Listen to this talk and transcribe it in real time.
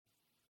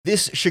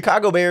This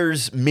Chicago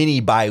Bears mini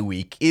bye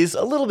week is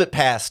a little bit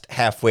past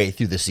halfway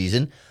through the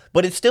season,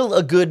 but it's still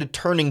a good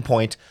turning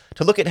point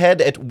to look ahead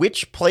at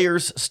which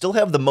players still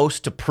have the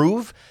most to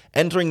prove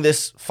entering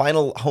this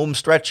final home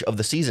stretch of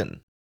the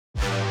season.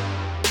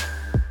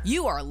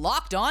 You are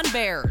Locked On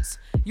Bears,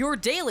 your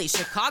daily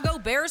Chicago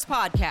Bears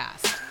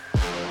podcast.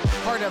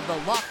 Part of the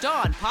Locked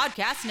On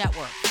Podcast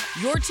Network,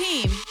 your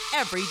team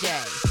every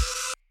day.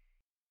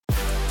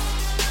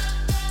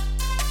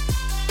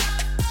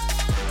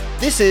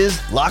 This is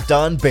Locked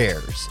On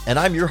Bears, and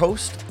I'm your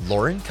host,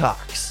 Lauren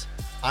Cox.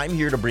 I'm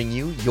here to bring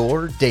you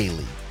your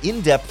daily,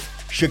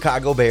 in-depth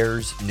Chicago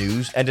Bears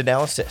news and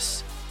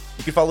analysis.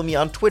 You can follow me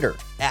on Twitter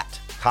at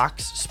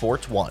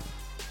CoxSports1.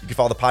 You can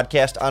follow the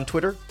podcast on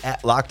Twitter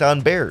at Locked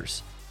On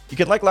Bears. You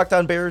can like Locked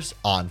On Bears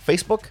on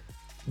Facebook,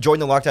 join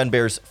the Locked On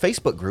Bears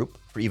Facebook group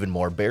for even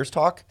more Bears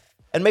talk,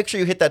 and make sure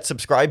you hit that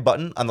subscribe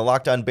button on the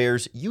Locked On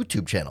Bears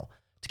YouTube channel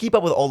to keep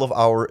up with all of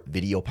our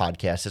video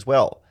podcasts as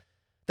well.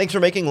 Thanks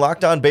for making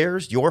Locked On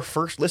Bears your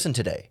first listen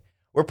today.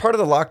 We're part of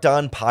the Locked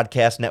On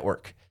Podcast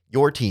Network,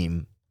 your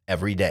team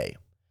every day.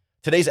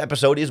 Today's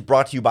episode is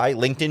brought to you by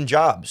LinkedIn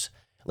Jobs.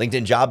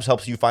 LinkedIn Jobs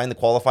helps you find the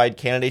qualified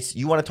candidates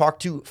you want to talk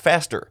to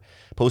faster.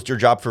 Post your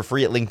job for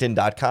free at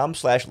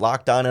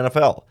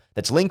linkedin.com/LockedOnNFL.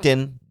 That's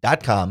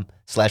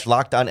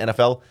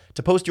linkedin.com/LockedOnNFL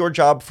to post your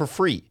job for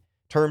free.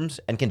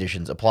 Terms and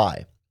conditions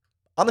apply.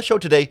 On the show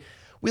today,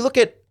 we look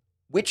at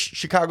which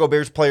Chicago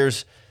Bears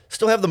players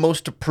still have the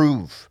most to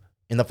prove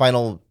in the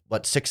final,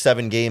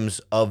 6-7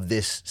 games of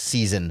this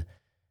season.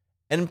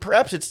 And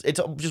perhaps it's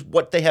just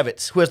what they have,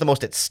 who has the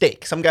most at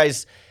stake. Some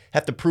guys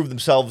have to prove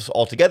themselves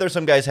altogether.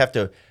 Some guys have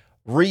to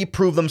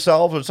reprove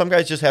themselves, or some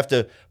guys just have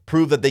to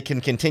prove that they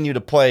can continue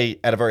to play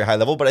at a very high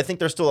level. But I think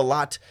there's still a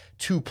lot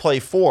to play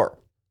for,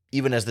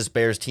 even as this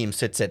Bears team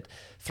sits at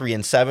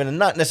 3-7, and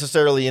not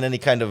necessarily in any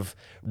kind of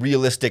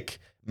realistic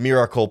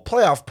miracle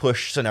playoff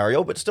push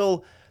scenario, but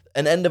still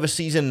an end of a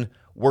season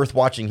worth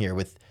watching here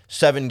with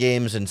 7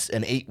 games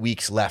and 8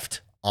 weeks left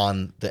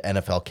on the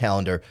NFL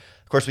calendar.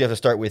 Of course, we have to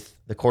start with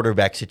the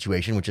quarterback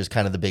situation, which is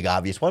kind of the big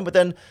obvious one, but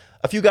then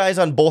a few guys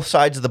on both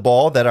sides of the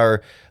ball that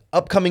are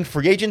upcoming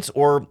free agents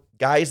or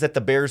guys that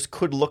the Bears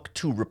could look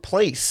to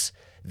replace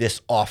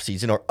this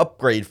offseason or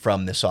upgrade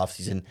from this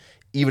offseason,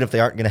 even if they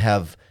aren't going to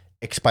have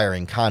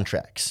expiring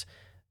contracts.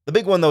 The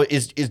big one, though,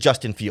 is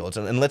Justin Fields,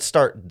 and let's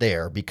start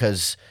there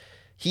because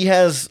he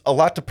has a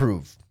lot to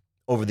prove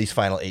over these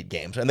final 8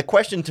 games. And the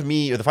question to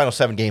me, or the final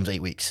 7 games,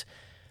 8 weeks.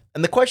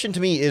 And the question to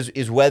me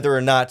is whether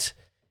or not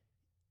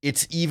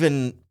it's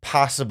even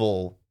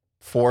possible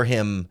for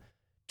him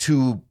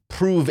to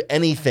prove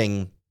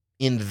anything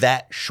in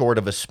that short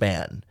of a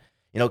span.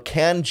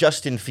 Can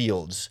Justin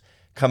Fields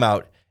come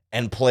out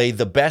and play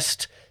the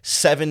best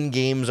 7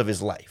 games of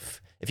his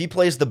life? If he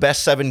plays the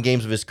best 7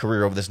 games of his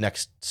career over this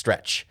next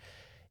stretch,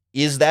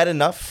 is that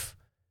enough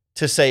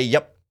to say,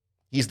 yep,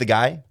 he's the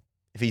guy?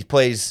 If he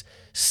plays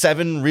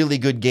 7 really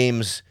good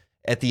games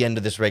at the end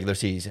of this regular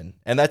season.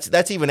 And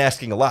that's even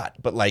asking a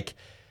lot. But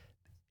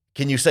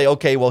can you say,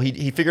 okay, well,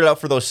 he figured it out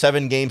for those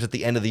 7 games at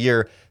the end of the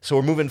year, so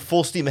we're moving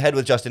full steam ahead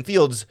with Justin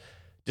Fields,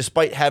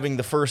 despite having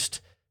the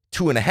first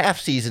 2.5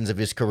 seasons of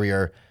his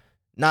career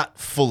not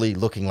fully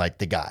looking like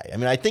the guy? I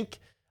mean, I think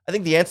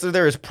the answer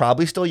there is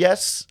probably still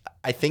yes.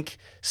 I think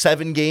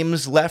 7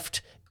 games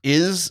left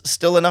is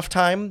still enough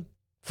time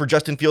for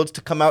Justin Fields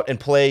to come out and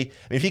play. I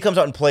mean, if he comes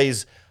out and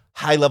plays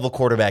high-level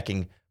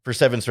quarterbacking for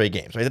 7 straight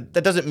games, right?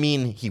 That doesn't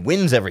mean he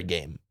wins every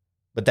game,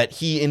 but that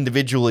he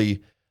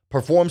individually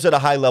performs at a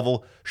high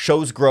level,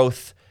 shows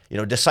growth,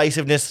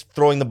 decisiveness,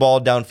 throwing the ball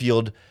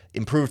downfield,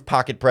 improved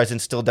pocket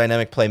presence, still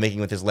dynamic playmaking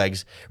with his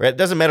legs. Right? It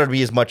doesn't matter to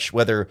me as much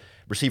whether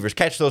receivers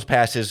catch those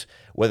passes,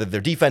 whether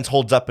their defense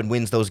holds up and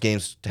wins those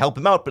games to help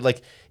him out.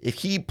 But if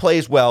he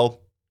plays well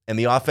and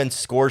the offense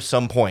scores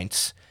some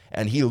points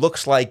and he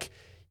looks like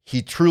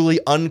he truly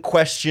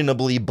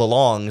unquestionably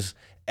belongs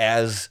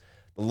as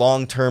the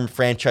long-term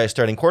franchise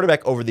starting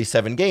quarterback over these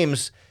 7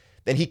 games,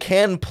 then he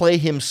can play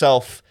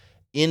himself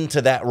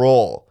into that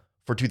role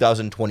for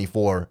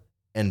 2024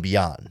 and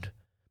beyond.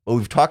 But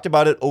we've talked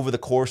about it over the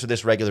course of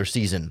this regular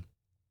season,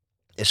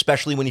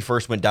 especially when he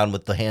first went down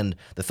with the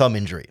thumb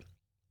injury.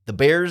 The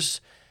Bears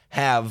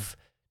have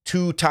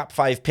 2 top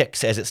 5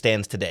 picks as it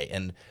stands today,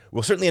 and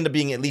will certainly end up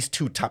being at least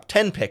 2 top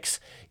 10 picks,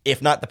 if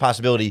not the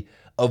possibility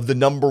of the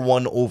number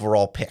 1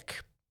 overall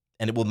pick.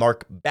 And it will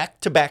mark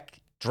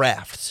back-to-back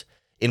drafts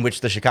in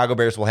which the Chicago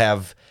Bears will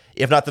have,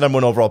 if not the number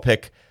 1 overall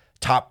pick,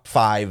 top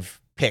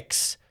 5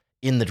 picks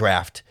in the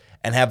draft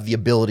and have the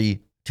ability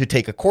to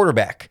take a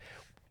quarterback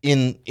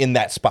in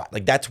that spot.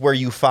 That's where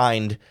you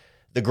find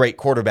the great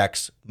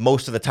quarterbacks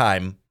most of the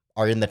time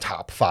are in the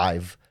top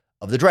 5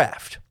 of the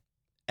draft.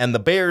 And the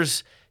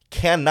Bears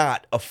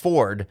cannot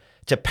afford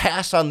to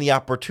pass on the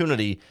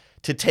opportunity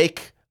to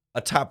take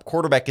a top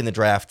quarterback in the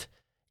draft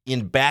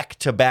in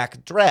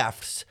back-to-back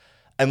drafts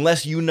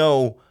unless you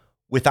know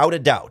without a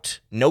doubt,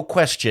 no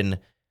question,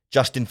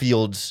 Justin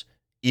Fields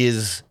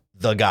is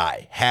the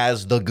guy,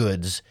 has the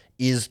goods,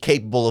 is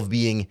capable of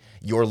being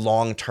your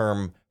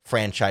long-term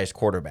franchise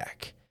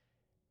quarterback.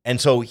 And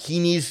so he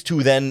needs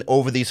to then,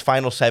 over these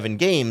final 7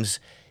 games,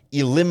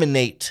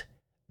 eliminate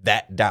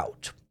that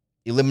doubt,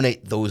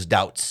 eliminate those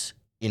doubts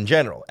in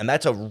general. And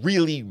that's a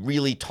really,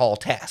 really tall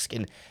task.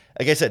 And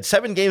like I said,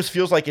 7 games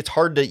feels like it's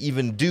hard to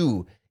even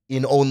do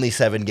in only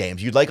 7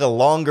 games. You'd like a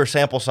longer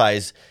sample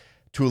size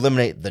to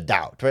eliminate the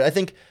doubt, right? I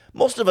think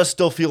most of us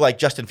still feel like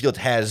Justin Fields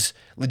has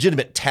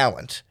legitimate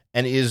talent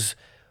and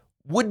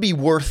would be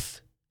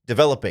worth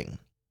developing.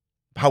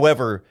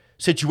 However,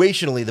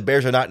 situationally, the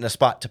Bears are not in a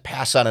spot to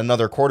pass on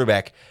another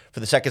quarterback for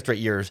the second straight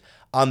years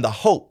on the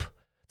hope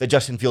that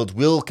Justin Fields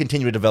will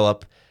continue to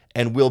develop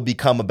and will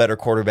become a better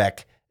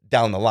quarterback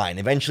down the line.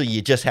 Eventually,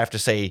 you just have to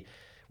say,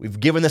 we've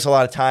given this a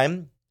lot of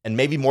time, and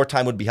maybe more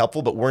time would be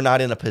helpful, but we're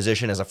not in a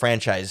position as a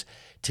franchise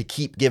to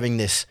keep giving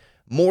this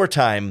more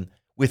time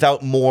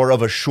without more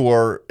of a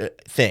sure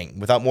thing,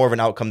 without more of an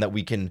outcome that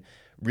we can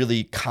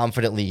really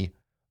confidently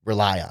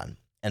rely on.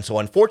 And so,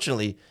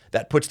 unfortunately,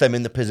 that puts them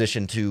in the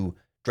position to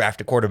draft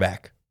a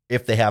quarterback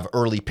if they have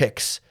early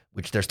picks,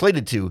 which they're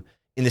slated to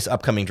in this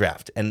upcoming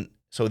draft. And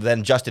so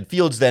then Justin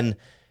Fields then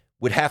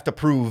would have to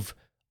prove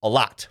a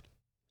lot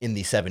in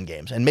these 7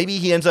 games. And maybe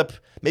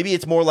maybe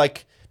it's more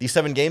like these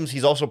 7 games,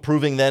 he's also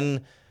proving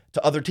then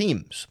to other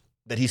teams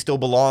that he still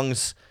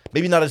belongs,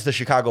 maybe not as the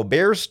Chicago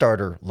Bears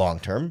starter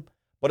long-term,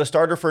 but a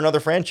starter for another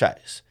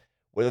franchise,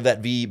 whether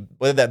that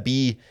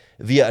be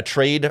via a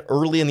trade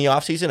early in the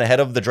offseason ahead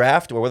of the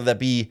draft, or whether that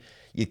be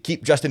you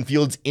keep Justin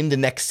Fields into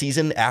next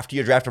season after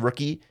you draft a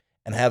rookie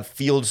and have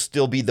Fields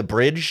still be the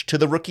bridge to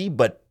the rookie,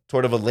 but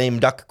sort of a lame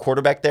duck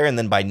quarterback there. And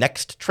then by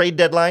next trade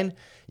deadline,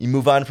 you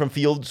move on from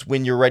Fields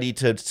when you're ready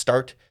to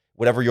start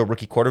whatever your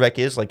rookie quarterback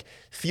is. Like,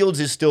 Fields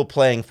is still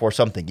playing for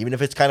something, even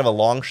if it's kind of a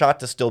long shot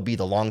to still be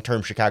the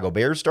long-term Chicago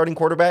Bears starting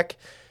quarterback.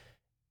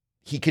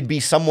 He could be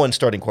someone's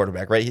starting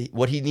quarterback, right?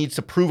 What he needs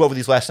to prove over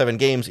these last 7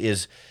 games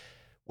is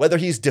whether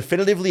he's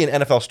definitively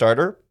an NFL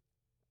starter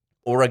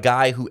or a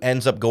guy who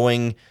ends up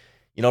going,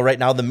 right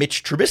now the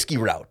Mitch Trubisky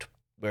route,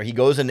 where he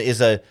goes and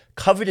is a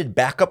coveted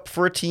backup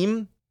for a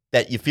team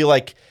that you feel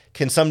like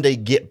can someday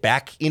get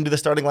back into the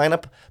starting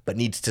lineup, but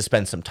needs to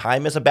spend some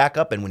time as a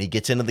backup, and when he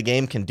gets into the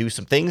game can do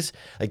some things.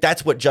 Like,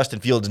 that's what Justin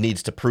Fields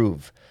needs to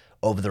prove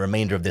over the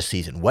remainder of this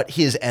season, what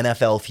his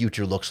NFL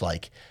future looks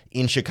like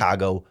in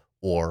Chicago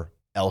or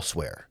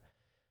elsewhere.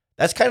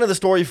 That's kind of the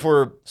story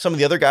for some of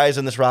the other guys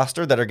in this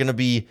roster that are going to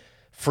be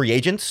free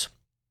agents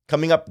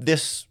coming up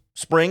this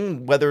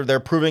spring, whether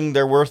they're proving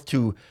their worth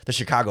to the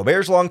Chicago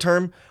Bears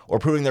long-term or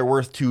proving their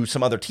worth to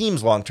some other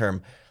teams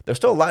long-term. There's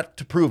still a lot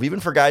to prove, even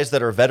for guys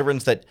that are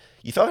veterans that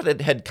you thought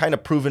had kind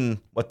of proven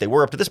what they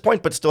were up to this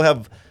point, but still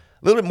have a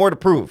little bit more to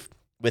prove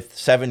with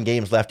 7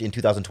 games left in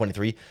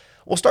 2023.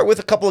 We'll start with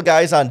a couple of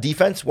guys on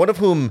defense, one of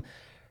whom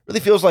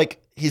really feels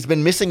like he's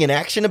been missing in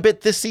action a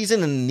bit this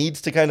season and needs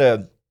to kind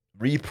of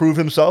reprove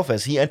himself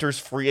as he enters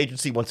free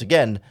agency once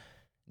again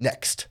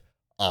next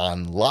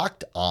on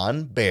Locked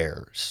On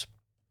Bears.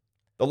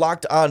 The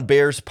Locked On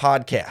Bears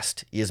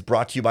podcast is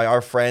brought to you by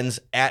our friends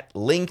at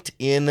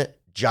LinkedIn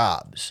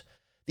Jobs.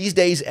 These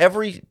days,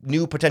 every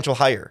new potential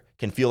hire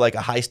can feel like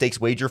a high-stakes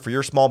wager for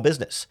your small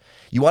business.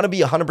 You want to be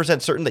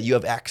 100% certain that you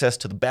have access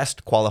to the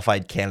best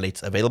qualified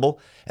candidates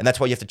available, and that's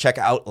why you have to check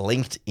out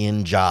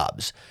LinkedIn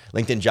Jobs.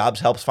 LinkedIn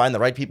Jobs helps find the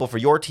right people for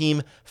your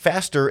team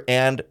faster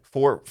and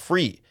for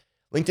free.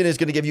 LinkedIn is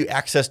going to give you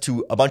access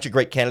to a bunch of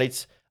great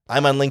candidates.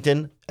 I'm on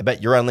LinkedIn. I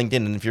bet you're on LinkedIn.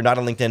 And if you're not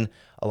on LinkedIn,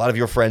 a lot of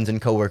your friends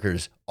and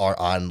coworkers are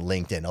on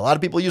LinkedIn. A lot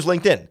of people use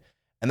LinkedIn.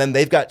 And then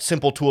they've got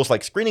simple tools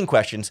like screening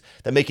questions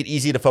that make it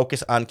easy to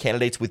focus on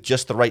candidates with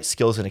just the right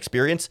skills and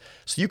experience,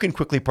 so you can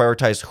quickly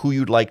prioritize who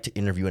you'd like to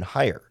interview and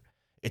hire.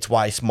 It's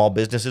why small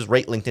businesses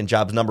rate LinkedIn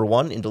Jobs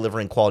 #1 in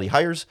delivering quality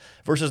hires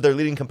versus their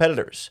leading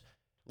competitors.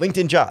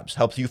 LinkedIn Jobs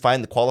helps you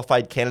find the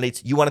qualified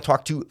candidates you want to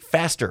talk to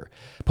faster.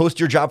 Post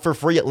your job for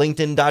free at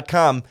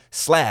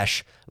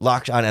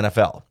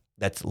linkedin.com/LockedOnNFL.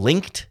 That's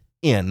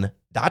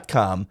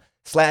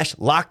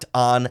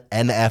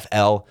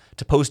linkedin.com/LockedOnNFL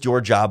to post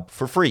your job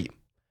for free.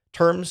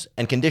 Terms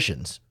and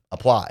conditions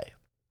apply.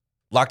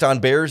 Locked On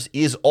Bears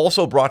is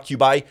also brought to you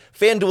by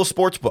FanDuel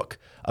Sportsbook,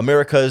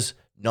 America's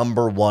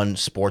 #1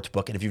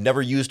 sportsbook. And if you've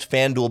never used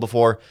FanDuel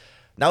before,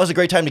 now is a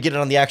great time to get in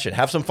on the action.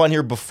 Have some fun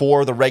here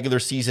before the regular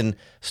season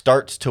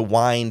starts to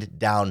wind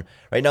down.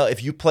 Right now,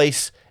 if you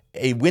place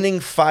a winning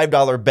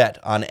 $5 bet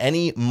on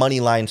any money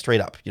line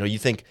straight up, you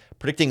think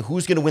predicting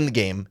who's going to win the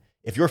game,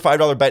 if your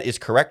 $5 bet is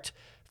correct,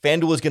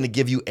 FanDuel is going to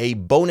give you a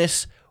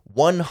bonus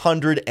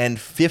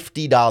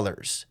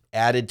 $150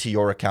 added to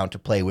your account to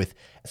play with.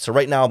 So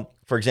right now,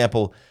 for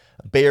example,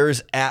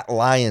 Bears at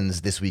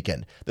Lions this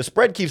weekend. The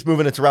spread keeps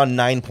moving. It's around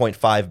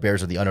 9.5.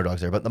 Bears are the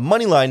underdogs there. But the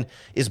money line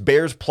is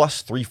Bears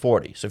plus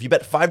 340. So if you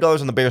bet $5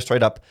 on the Bears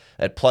straight up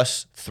at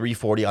plus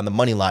 340 on the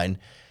money line,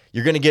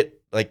 you're going to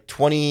get like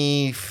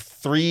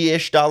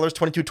 $23-ish,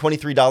 $22,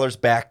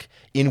 $23 back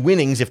in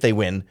winnings if they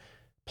win,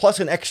 plus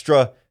an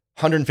extra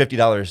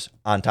 $150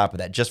 on top of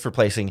that just for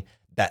placing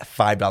that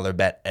 $5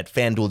 bet at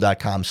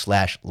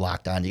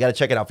fanduel.com/lockedon. You got to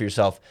check it out for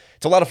yourself.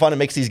 It's a lot of fun. It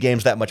makes these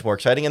games that much more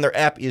exciting, and their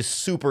app is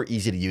super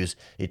easy to use.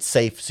 It's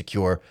safe,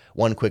 secure,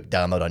 one quick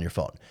download on your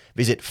phone.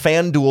 Visit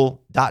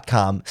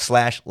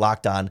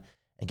fanduel.com/lockedon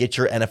and get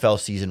your NFL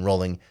season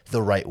rolling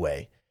the right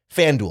way.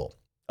 FanDuel,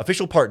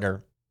 official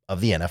partner of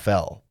the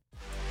NFL.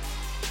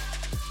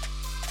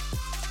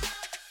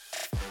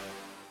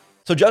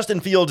 So Justin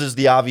Fields is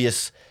the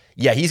obvious,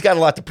 he's got a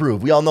lot to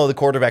prove. We all know the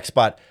quarterback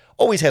spot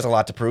always has a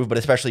lot to prove, but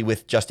especially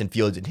with Justin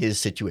Fields in his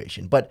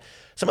situation. But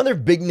some other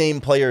big name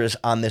players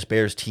on this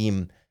Bears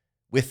team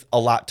with a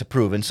lot to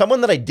prove, and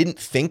someone that I didn't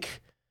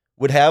think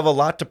would have a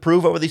lot to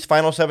prove over these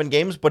final 7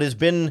 games, but has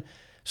been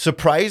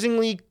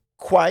surprisingly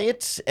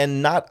quiet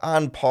and not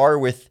on par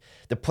with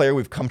the player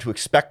we've come to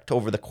expect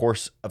over the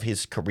course of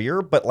his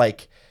career. But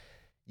like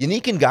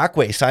Yannick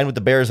Ngakoue signed with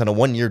the Bears on a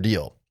 1-year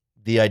deal.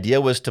 The idea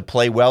was to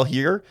play well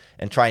here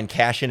and try and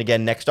cash in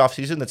again next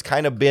offseason. That's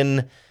kind of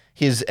been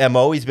his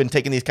MO. He's been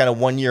taking these kind of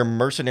 1-year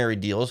mercenary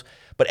deals.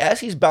 But as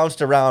he's bounced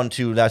around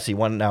to, 6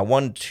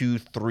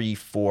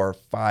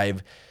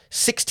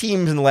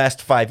 teams in the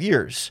last 5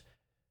 years,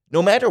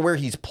 no matter where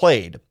he's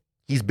played,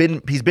 he's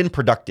been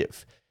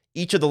productive.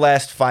 Each of the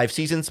last 5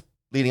 seasons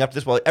leading up to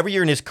this, well, every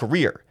year in his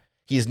career,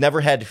 he has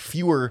never had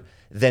fewer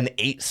than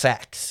 8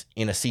 sacks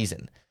in a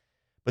season.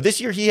 But this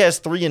year he has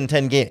 3 in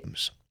 10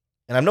 games.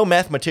 And I'm no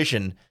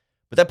mathematician,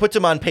 but that puts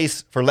him on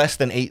pace for less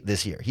than 8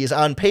 this year. He is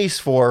on pace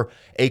for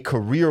a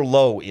career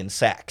low in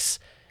sacks.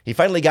 He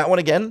finally got one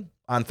again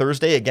on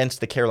Thursday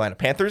against the Carolina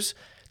Panthers.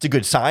 It's a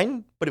good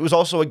sign, but it was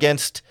also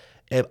against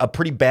a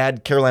pretty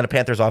bad Carolina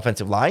Panthers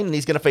offensive line, and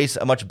he's going to face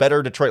a much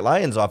better Detroit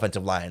Lions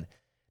offensive line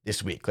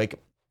this week.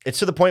 Like, it's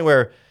to the point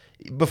where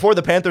before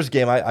the Panthers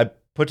game, I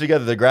put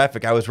together the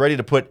graphic. I was ready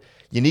to put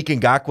Yannick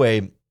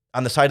Ngakoue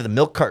on the side of the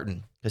milk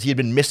carton because he had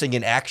been missing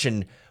in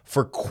action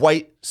for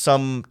quite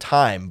some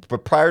time.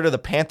 But prior to the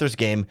Panthers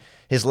game,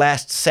 his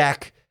last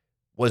sack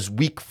was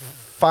week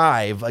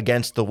 5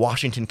 against the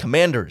Washington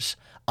Commanders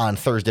on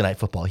Thursday Night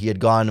Football. He had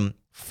gone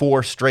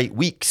 4 straight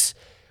weeks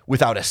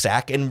without a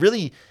sack and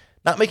really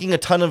not making a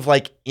ton of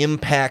like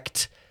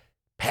impact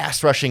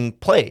pass rushing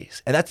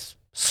plays. And that's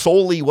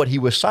solely what he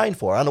was signed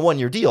for on a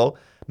 1-year deal,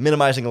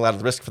 minimizing a lot of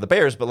the risk for the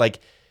Bears. But like,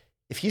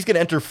 if he's going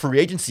to enter free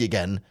agency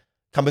again,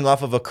 coming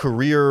off of a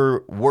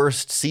career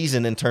worst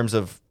season in terms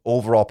of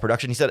overall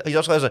production. He said he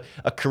also has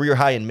a career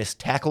high in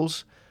missed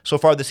tackles so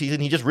far this season.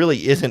 He just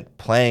really isn't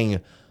playing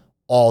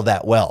all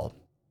that well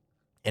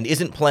and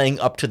isn't playing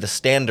up to the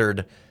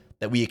standard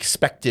that we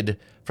expected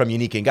from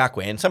Yannick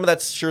Ngakoue. And some of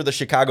that's sure the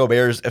Chicago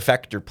Bears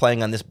effect or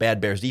playing on this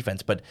bad Bears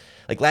defense. But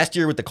like last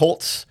year with the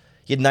Colts,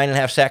 he had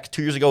 9.5 sacks.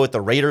 2 years ago with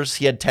the Raiders,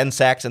 he had 10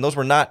 sacks. And those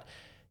were not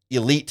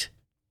elite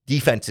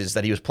defenses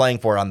that he was playing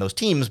for on those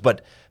teams,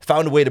 but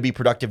found a way to be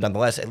productive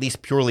nonetheless, at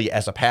least purely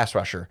as a pass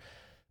rusher.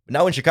 But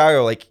now in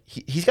Chicago, like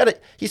he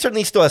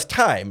certainly still has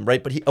time,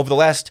 right? But over the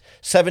last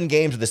 7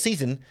 games of the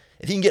season,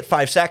 if he can get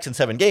 5 sacks in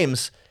 7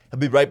 games, he'll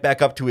be right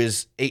back up to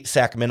his 8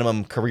 sack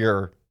minimum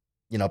career,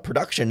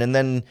 production, and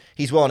then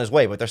he's well on his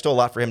way. But there's still a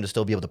lot for him to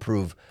still be able to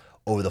prove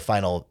over the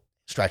final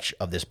stretch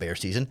of this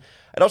Bears season.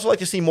 I'd also like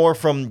to see more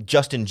from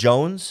Justin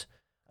Jones,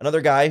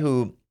 another guy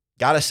who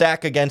got a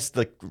sack against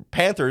the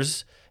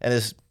Panthers and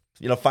is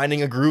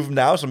finding a groove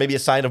now, so maybe a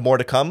sign of more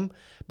to come,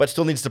 but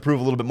still needs to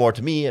prove a little bit more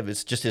to me.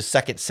 It's just his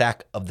 2nd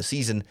sack of the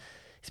season.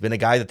 He's been a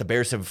guy that the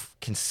Bears have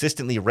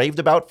consistently raved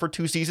about for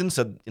 2 seasons,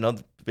 so,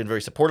 been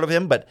very supportive of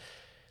him, but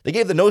they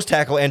gave the nose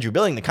tackle Andrew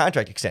Billing the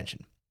contract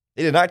extension.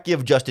 They did not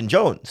give Justin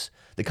Jones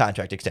the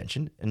contract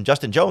extension, and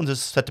Justin Jones is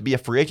set to be a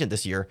free agent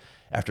this year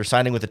after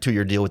signing with a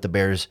 2-year deal with the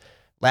Bears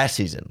last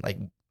season. Like,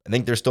 I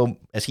think there's still,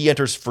 as he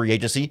enters free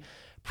agency,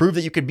 prove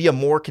that you could be a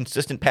more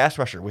consistent pass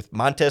rusher with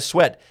Montez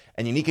Sweat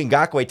and Yannick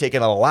Ngakoue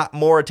taking a lot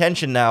more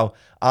attention now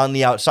on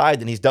the outside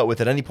than he's dealt with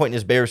at any point in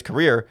his Bears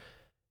career.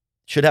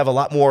 Should have a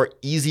lot more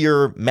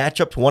easier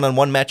matchups,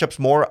 one-on-one matchups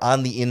more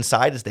on the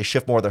inside as they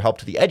shift more of their help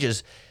to the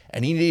edges.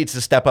 And he needs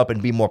to step up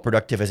and be more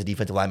productive as a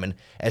defensive lineman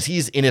as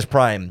he's in his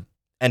prime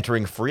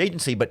entering free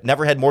agency, but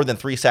never had more than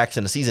 3 sacks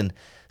in a season.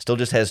 Still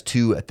just has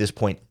 2 at this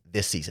point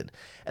this season.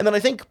 And then I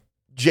think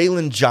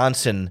Jalen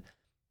Johnson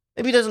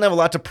maybe doesn't have a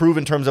lot to prove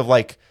in terms of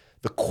like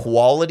the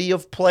quality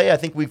of play. I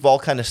think we've all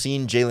kind of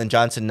seen Jalen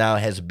Johnson now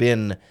has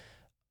been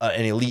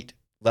an elite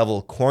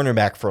level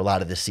cornerback for a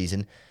lot of this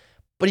season,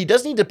 but he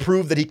does need to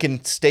prove that he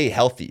can stay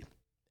healthy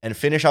and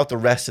finish out the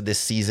rest of this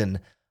season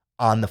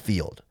on the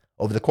field.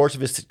 Over the course of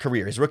his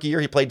career, his rookie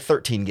year, he played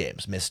 13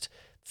 games, missed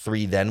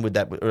 3 then with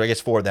that, or I guess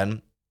 4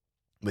 then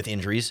with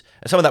injuries.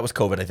 And some of that was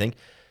COVID, I think.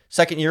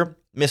 Second year,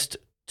 missed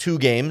 2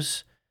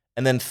 games.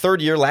 And then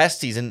third year,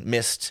 last season,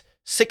 missed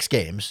 6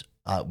 games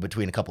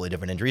between a couple of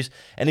different injuries.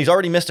 And he's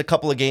already missed a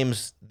couple of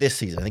games this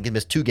season. I think he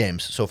missed 2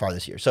 games so far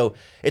this year. So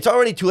it's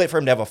already too late for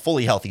him to have a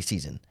fully healthy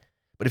season.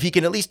 But if he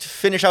can at least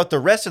finish out the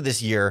rest of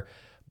this year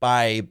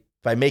by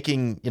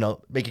making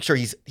sure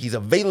he's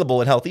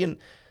available and healthy, and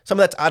some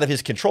of that's out of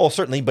his control,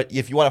 certainly, but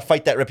if you want to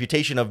fight that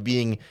reputation of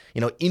being,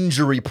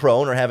 injury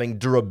prone or having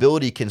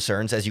durability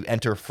concerns as you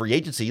enter free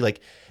agency, like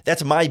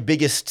that's my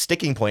biggest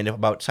sticking point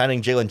about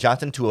signing Jaylon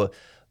Johnson to a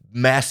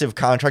massive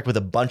contract with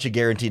a bunch of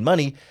guaranteed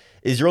money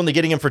is you're only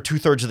getting him for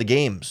 2/3 of the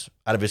games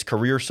out of his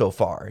career so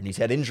far. And he's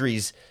had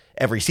injuries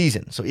every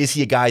season. So is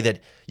he a guy that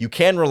you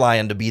can rely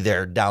on to be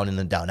there down in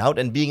and down out,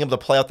 and being able to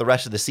play out the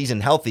rest of the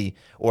season healthy,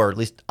 or at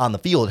least on the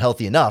field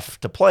healthy enough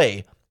to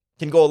play,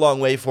 can go a long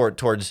way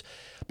towards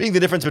being the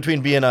difference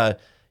between being a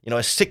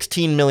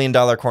 $16 million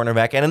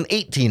cornerback and an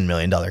 $18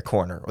 million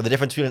corner, or the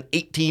difference between an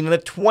 $18 and a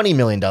 $20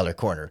 million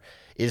corner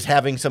is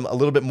having a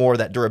little bit more of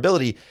that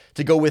durability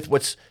to go with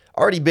what's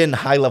already been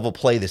high-level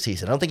play this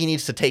season. I don't think he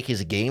needs to take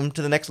his game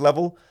to the next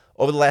level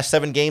over the last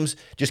 7 games.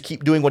 Just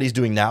keep doing what he's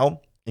doing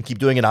now and keep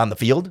doing it on the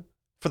field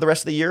for the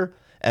rest of the year.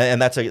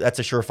 And that's a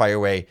surefire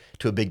way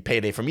to a big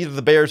payday from either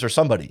the Bears or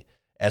somebody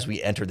as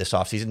we enter this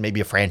offseason. Maybe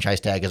a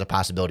franchise tag is a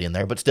possibility in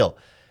there, but still,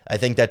 I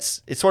think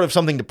it's sort of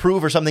something to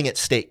prove or something at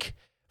stake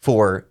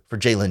for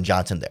Jaylon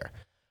Johnson there.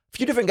 A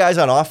few different guys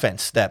on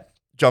offense that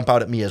jump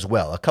out at me as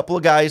well. A couple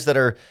of guys that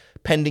are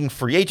pending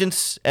free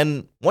agents,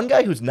 and one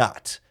guy who's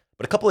not.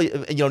 But a couple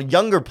of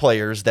younger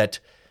players that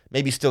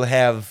maybe still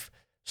have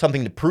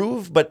something to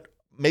prove, but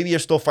maybe are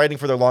still fighting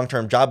for their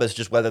long-term job as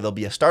just whether they'll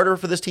be a starter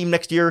for this team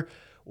next year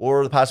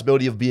or the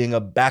possibility of being a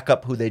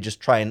backup who they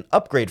just try and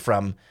upgrade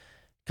from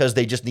because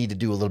they just need to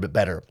do a little bit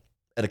better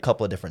at a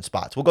couple of different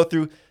spots. We'll go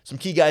through some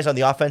key guys on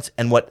the offense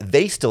and what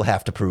they still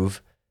have to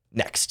prove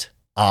next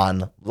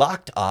on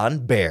Locked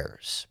On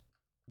Bears.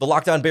 The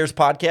Locked On Bears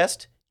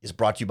podcast is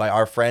brought to you by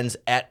our friends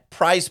at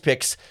Prize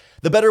Picks,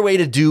 the better way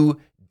to do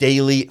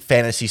daily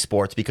fantasy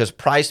sports, because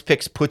Prize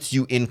Picks puts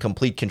you in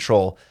complete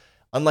control.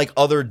 Unlike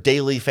other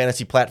daily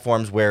fantasy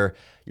platforms where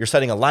you're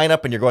setting a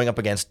lineup and you're going up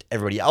against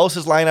everybody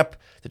else's lineup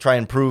to try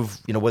and prove,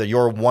 whether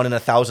your 1 in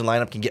 1,000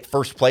 lineup can get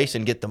first place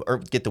and get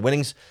the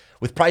winnings.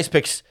 With Prize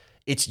Picks,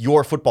 it's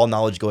your football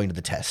knowledge going to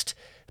the test.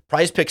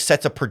 Prize Picks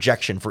sets a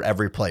projection for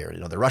every player,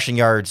 their rushing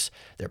yards,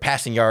 their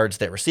passing yards,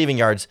 their receiving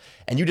yards,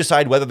 and you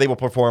decide whether they will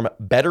perform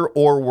better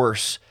or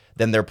worse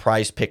than their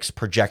Prize Picks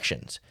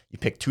projections. You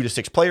pick 2 to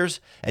 6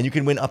 players, and you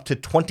can win up to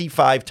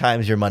 25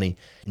 times your money.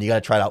 And you got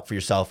to try it out for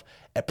yourself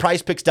at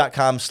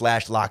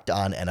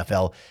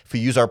prizepicks.com/LockedOnNFL. If you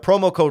use our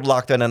promo code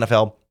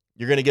LockedOnNFL,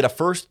 you're going to get a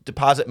first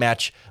deposit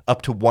match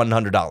up to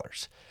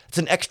 $100. It's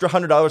an extra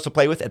 $100 to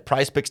play with at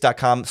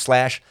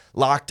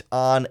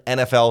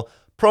prizepicks.com/LockedOnNFL.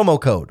 Promo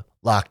code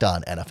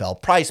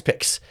LockedOnNFL. Prize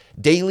Picks,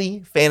 daily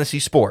fantasy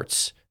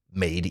sports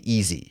made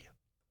easy.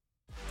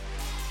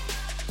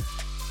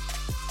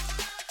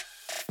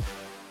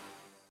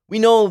 We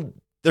know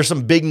there's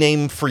some big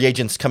name free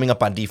agents coming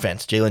up on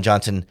defense. Jaylon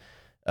Johnson,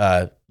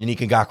 Yannick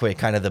Ngakoue,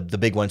 kind of the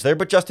big ones there,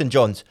 but Justin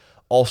Jones,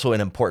 also an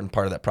important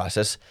part of that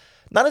process.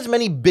 Not as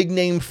many big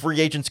name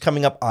free agents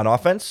coming up on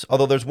offense,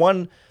 although there's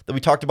one that we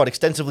talked about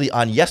extensively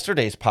on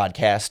yesterday's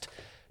podcast,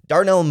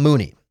 Darnell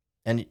Mooney.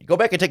 And go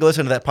back and take a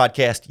listen to that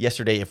podcast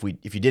yesterday if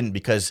you didn't,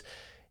 because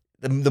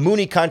the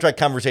Mooney contract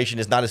conversation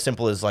is not as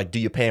simple as like, do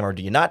you pay him or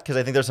do you not? Because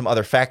I think there's some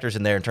other factors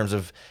in there in terms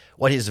of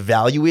what his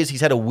value is. He's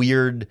had a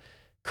weird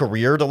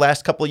career the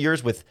last couple of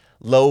years with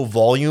low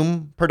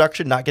volume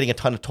production, not getting a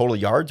ton of total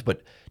yards,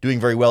 but doing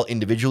very well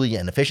individually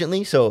and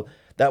efficiently. So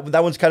that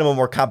one's kind of a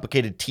more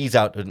complicated tease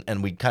out,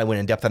 and we kind of went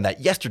in depth on that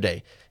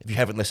yesterday if you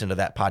haven't listened to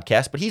that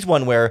podcast. But he's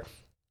one where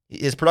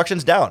his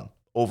production's down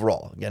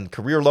overall. Again,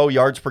 career low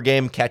yards per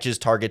game, catches,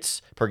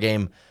 targets per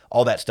game,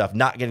 all that stuff,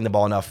 not getting the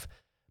ball enough,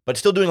 but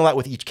still doing a lot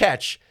with each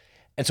catch.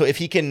 And so if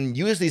he can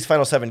use these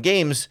final 7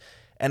 games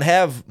and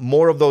have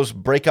more of those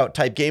breakout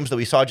type games that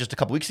we saw just a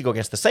couple weeks ago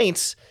against the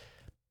Saints,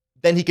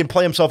 then he can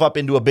play himself up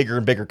into a bigger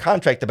and bigger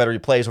contract the better he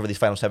plays over these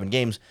final 7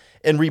 games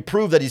and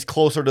reprove that he's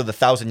closer to the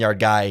 1,000-yard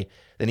guy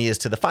than he is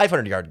to the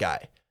 500-yard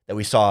guy that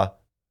we saw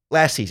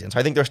last season. So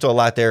I think there's still a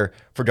lot there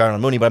for Darnell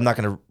Mooney, but I'm not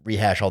going to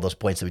rehash all those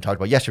points that we talked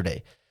about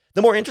yesterday.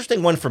 The more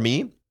interesting one for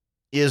me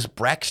is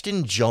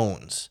Braxton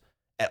Jones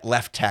at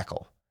left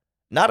tackle.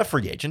 Not a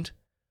free agent,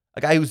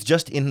 a guy who's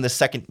just in the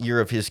second year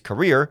of his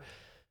career,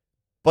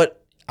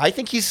 but I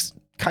think he's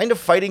kind of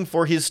fighting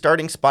for his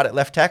starting spot at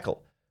left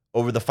tackle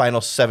over the final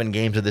 7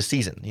 games of the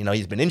season.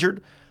 He's been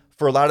injured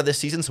for a lot of this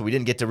season, so we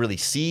didn't get to really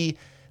see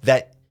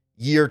that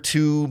year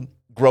 2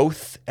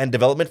 growth and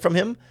development from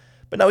him.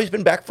 But now he's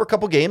been back for a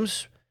couple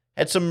games,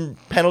 had some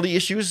penalty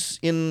issues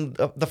in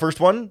the first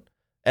one,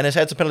 and has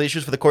had some penalty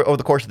issues over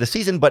the course of the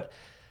season, but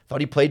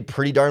thought he played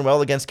pretty darn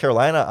well against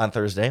Carolina on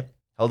Thursday.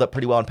 Held up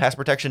pretty well in pass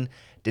protection,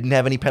 didn't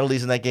have any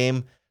penalties in that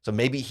game, so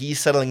maybe he's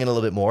settling in a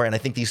little bit more. And I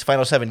think these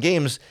final 7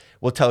 games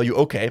will tell you,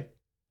 okay,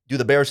 do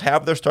the Bears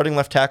have their starting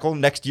left tackle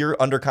next year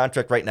under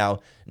contract right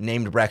now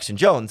named Braxton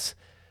Jones?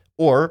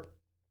 Or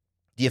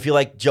do you feel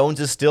like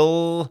Jones is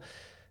still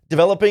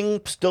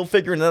developing, still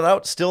figuring it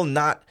out, still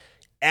not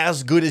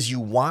as good as you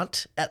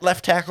want at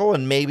left tackle,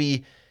 and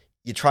maybe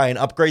you try and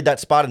upgrade that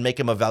spot and make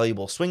him a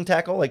valuable swing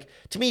tackle? Like,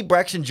 to me,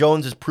 Braxton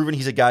Jones has proven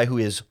he's a guy who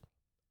is,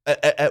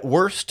 at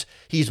worst,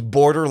 he's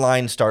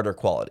borderline starter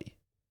quality.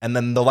 And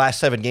then the last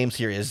 7 games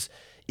here is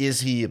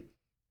he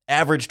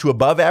average to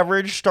above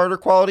average starter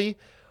quality,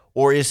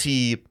 or is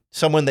he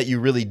someone that you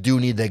really do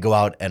need to go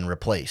out and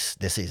replace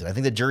this season? I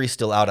think the jury's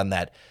still out on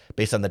that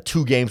based on the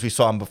 2 games we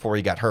saw him before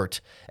he got hurt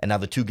and now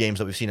the 2 games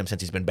that we've seen him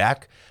since he's been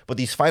back. But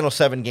these final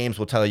 7 games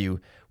will tell you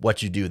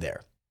what you do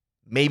there.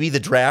 Maybe the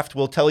draft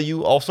will tell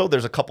you also.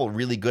 There's a couple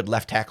really good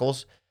left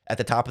tackles at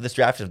the top of this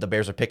draft. If the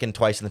Bears are picking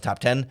twice in the top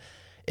 10,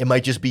 it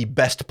might just be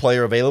best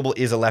player available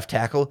is a left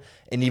tackle.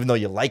 And even though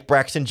you like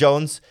Braxton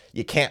Jones,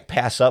 you can't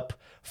pass up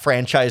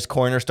franchise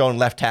cornerstone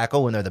left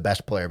tackle when they're the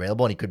best player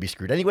available, and he could be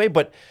screwed anyway.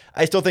 But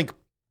I still think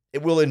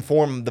it will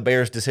inform the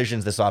Bears'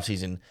 decisions this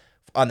offseason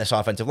on this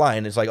offensive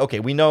line. It's like, okay,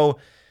 we know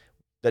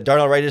that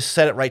Darnell Wright is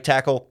set at right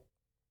tackle.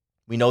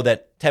 We know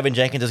that Tevin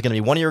Jenkins is going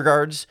to be one of your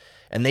guards,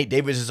 and Nate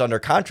Davis is under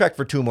contract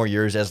for 2 more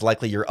years as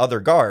likely your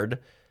other guard.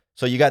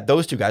 So you got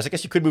those 2 guys. I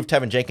guess you could move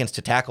Tevin Jenkins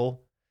to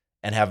tackle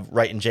and have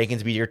Wright and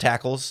Jenkins be your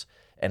tackles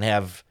and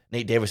have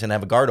Nate Davis and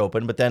have a guard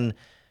open. But then,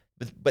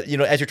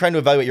 as you're trying to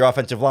evaluate your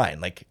offensive line,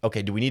 like,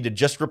 okay, do we need to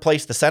just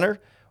replace the center,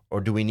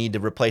 or do we need to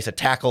replace a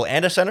tackle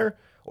and a center,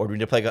 or do we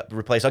need to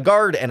replace a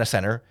guard and a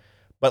center?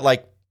 But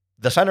like,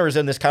 the center is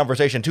in this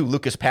conversation too.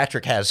 Lucas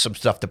Patrick has some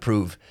stuff to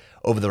prove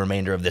over the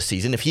remainder of this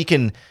season. If he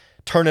can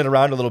turn it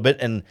around a little bit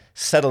and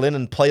settle in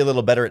and play a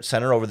little better at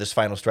center over this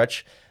final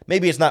stretch,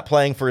 maybe it's not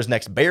playing for his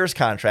next Bears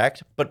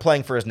contract, but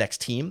playing for his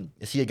next team.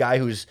 Is he a guy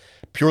who's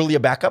purely a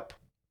backup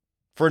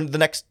for the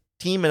next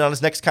team and on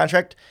his next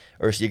contract?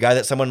 Or is he a guy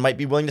that someone might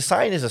be willing to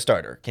sign as a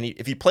starter?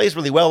 If he plays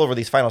really well over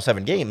these final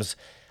 7 games,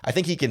 I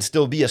think he can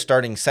still be a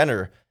starting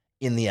center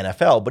in the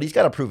NFL, but he's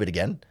got to prove it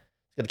again.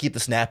 He's got to keep the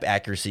snap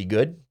accuracy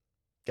good.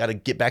 Got to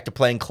get back to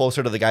playing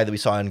closer to the guy that we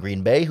saw in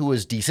Green Bay, who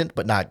was decent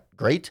but not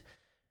great.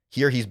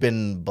 Here he's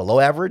been below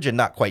average and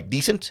not quite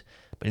decent,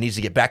 but he needs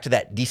to get back to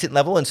that decent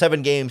level, and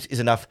 7 games is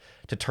enough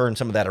to turn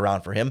some of that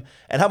around for him.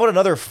 And how about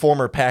another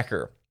former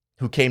Packer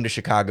who came to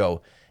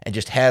Chicago and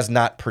just has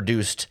not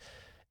produced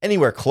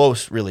anywhere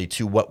close, really,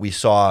 to what we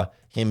saw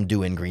him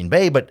do in Green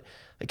Bay, but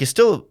like, you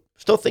still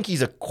think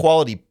he's a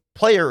quality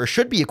player, or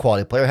should be a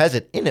quality player, has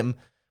it in him.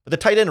 But the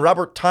tight end,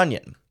 Robert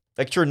Tonyan,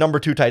 like, sure, number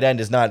 2 tight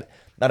end is not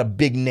a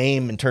big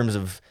name in terms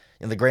of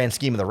in the grand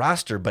scheme of the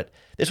roster, but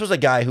this was a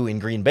guy who in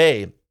Green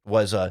Bay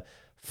was a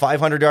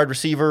 500-yard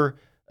receiver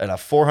and a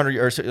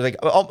 400,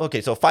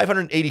 so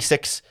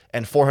 586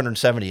 and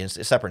 470 in a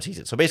separate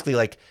season. So basically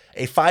like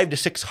a 500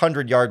 to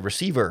 600-yard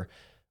receiver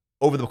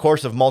over the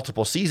course of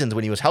multiple seasons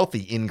when he was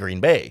healthy in Green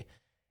Bay.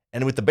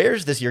 And with the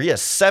Bears this year, he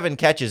has 7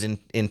 catches in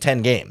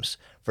 10 games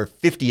for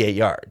 58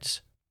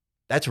 yards.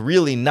 That's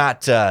really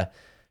not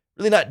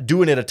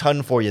doing it a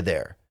ton for you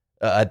there.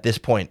 At this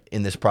point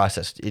in this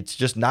process, it's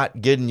just not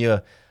getting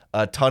you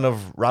a ton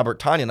of Robert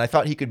Tonyan. I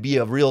thought he could be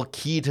a real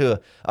key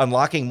to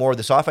unlocking more of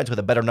this offense with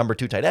a better number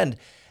 2 tight end.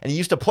 And he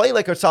used to play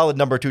like a solid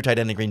number 2 tight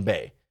end in Green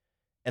Bay.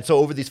 And so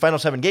over these final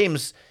 7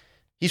 games,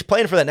 he's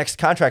playing for that next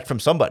contract from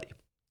somebody.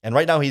 And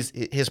right now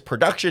his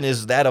production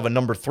is that of a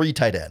number 3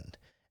 tight end,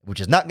 which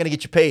is not going to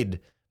get you paid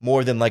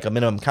more than like a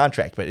minimum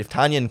contract. But if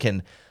Tonyan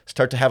can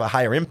start to have a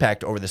higher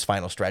impact over this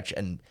final stretch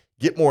and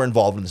get more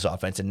involved in this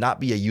offense and not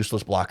be a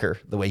useless blocker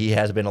the way he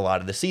has been a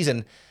lot of the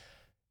season,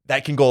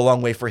 that can go a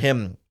long way for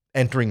him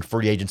entering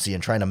free agency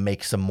and trying to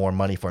make some more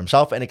money for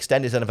himself and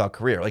extend his NFL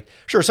career. Like,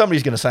 sure,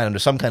 somebody's going to sign him to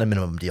some kind of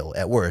minimum deal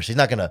at worst. He's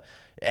not going to,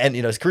 and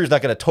his career's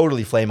not going to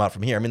totally flame out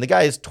from here. I mean, the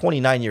guy is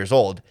 29 years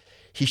old.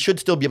 He should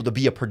still be able to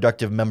be a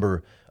productive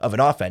member of an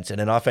offense, and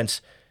an offense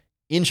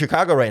in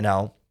Chicago right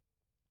now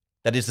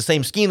that is the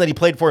same scheme that he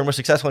played for and was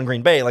successful in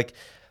Green Bay. Like,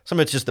 some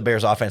of it's just the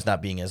Bears offense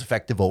not being as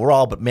effective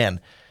overall, but man,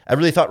 I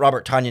really thought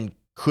Robert Tonyan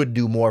could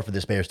do more for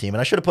this Bears team,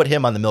 and I should have put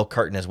him on the milk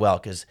carton as well,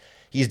 because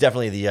he's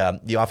definitely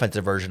the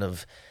offensive version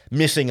of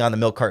missing on the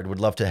milk carton. Would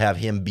love to have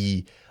him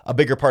be a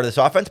bigger part of this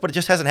offense, but it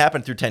just hasn't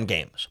happened through 10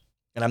 games.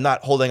 And I'm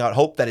not holding out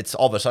hope that it's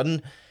all of a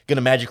sudden going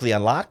to magically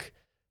unlock,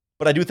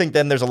 but I do think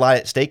then there's a lot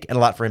at stake and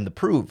a lot for him to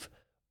prove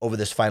over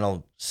this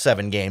final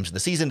 7 games of the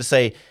season to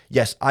say,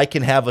 yes, I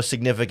can have a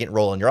significant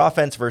role in your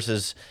offense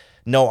versus,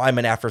 no, I'm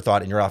an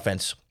afterthought in your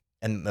offense.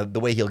 And the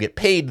way he'll get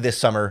paid this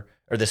summer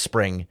or this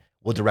spring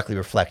will directly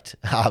reflect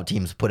how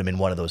teams put him in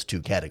one of those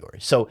 2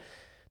 categories. So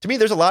to me,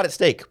 there's a lot at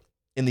stake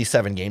in these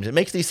 7 games. It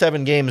makes these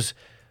 7 games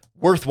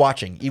worth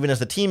watching, even as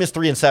the team is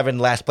 3-7,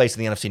 last place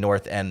in the NFC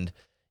North. And,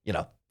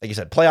 like you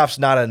said, playoffs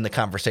not in the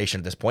conversation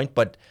at this point,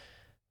 but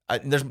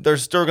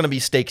there's still going to be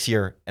stakes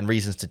here and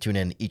reasons to tune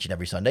in each and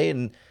every Sunday.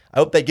 And I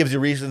hope that gives you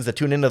reasons to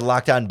tune into the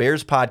Locked On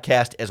Bears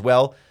podcast as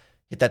well.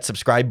 Hit that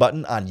subscribe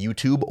button on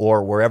YouTube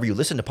or wherever you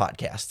listen to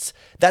podcasts.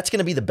 That's going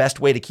to be the best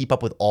way to keep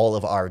up with all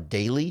of our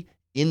daily,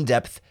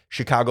 in-depth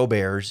Chicago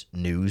Bears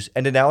news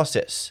and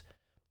analysis.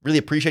 Really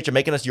appreciate you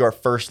making us your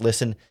first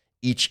listen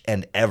each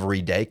and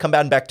every day. Come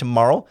back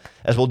tomorrow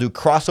as we'll do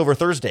Crossover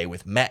Thursday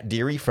with Matt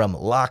Deary from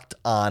Locked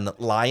On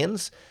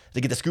Lions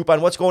to get the scoop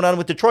on what's going on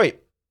with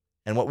Detroit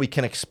and what we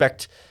can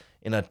expect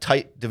in a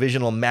tight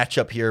divisional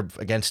matchup here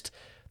against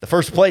the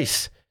first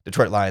place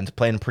Detroit Lions,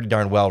 playing pretty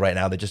darn well right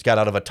now. They just got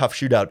out of a tough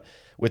shootout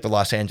with the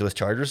Los Angeles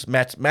Chargers.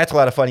 Matt's a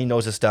lot of fun. He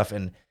knows his stuff,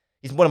 and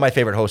he's one of my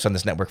favorite hosts on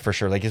this network for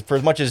sure. Like, for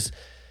as much as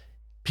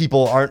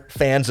people aren't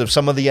fans of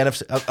some of the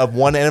of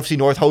one NFC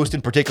North host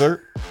in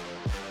particular.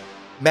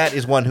 Matt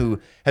is one who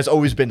has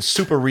always been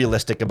super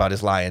realistic about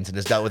his Lions and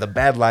has dealt with a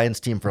bad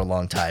Lions team for a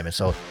long time. And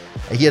so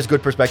he has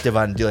good perspective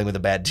on dealing with a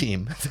bad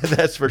team.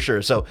 That's for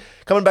sure. So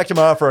coming back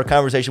tomorrow for a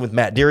conversation with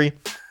Matt Deary.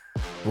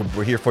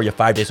 We're here for you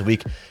 5 days a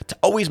week to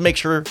always make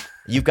sure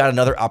you've got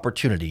another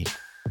opportunity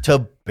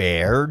to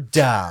bear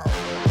down.